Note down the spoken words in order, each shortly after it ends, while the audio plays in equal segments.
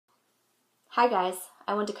Hi guys,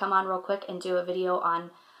 I want to come on real quick and do a video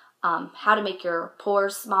on how to make your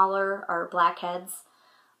pores smaller or blackheads.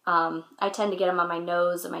 I tend to get them on my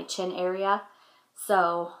nose and my chin area,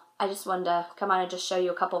 so I just wanted to come on and just show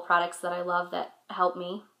you a couple products that I love that help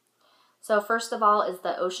me. So first of all is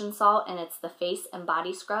the ocean salt, and it's the face and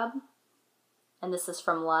body scrub, and this is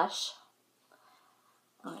from Lush.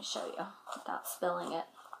 Let me show you without spilling it,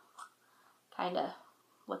 kind of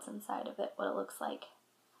what's inside of it, what it looks like.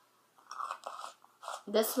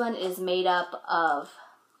 This one is made up of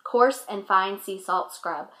coarse and fine sea salt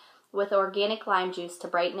scrub with organic lime juice to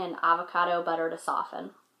brighten and avocado butter to soften.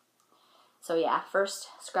 So yeah, first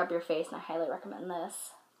scrub your face, and I highly recommend this.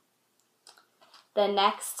 Then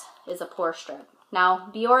next is a pore strip.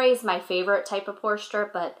 Now, Biore is my favorite type of pore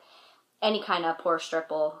strip, but any kind of pore strip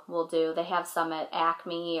will do. They have some at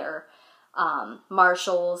Acme or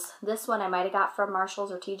Marshall's. This one I might have got from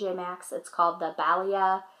Marshall's or TJ Maxx. It's called the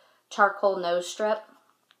Balia Charcoal Nose Strip.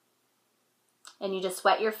 And you just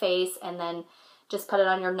wet your face and then just put it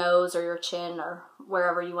on your nose or your chin or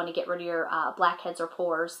wherever you want to get rid of your blackheads or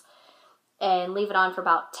pores. And leave it on for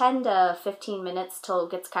about 10 to 15 minutes till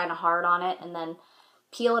it gets kind of hard on it. And then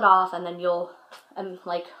peel it off, and then you'll,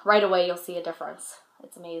 like right away, you'll see a difference.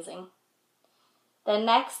 It's amazing. Then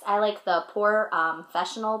next, I like the Pore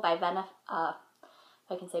Professional by Benefit.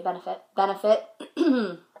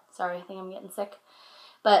 Sorry, I think I'm getting sick.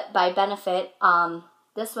 But by Benefit,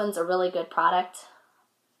 this one's a really good product.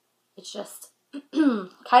 It's just kind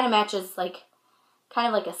of matches kind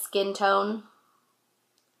of like a skin tone.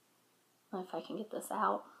 I don't know if I can get this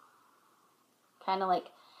out. Kind of like,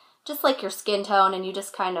 just like your skin tone, and you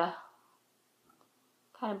just kind of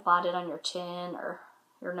blot it on your chin or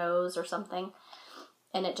your nose or something.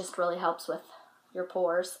 And it just really helps with your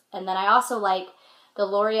pores. And then I also like the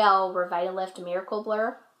L'Oreal Revitalift Miracle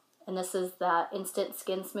Blur. And this is the Instant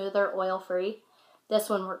Skin Smoother, oil-free. This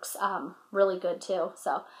one works really good too.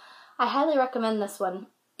 So I highly recommend this one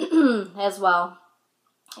as well.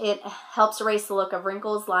 It helps erase the look of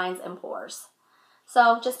wrinkles, lines, and pores.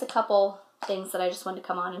 So just a couple things that I just wanted to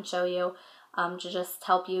come on and show you to just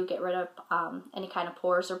help you get rid of any kind of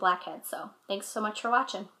pores or blackheads. So thanks so much for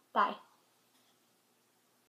watching. Bye.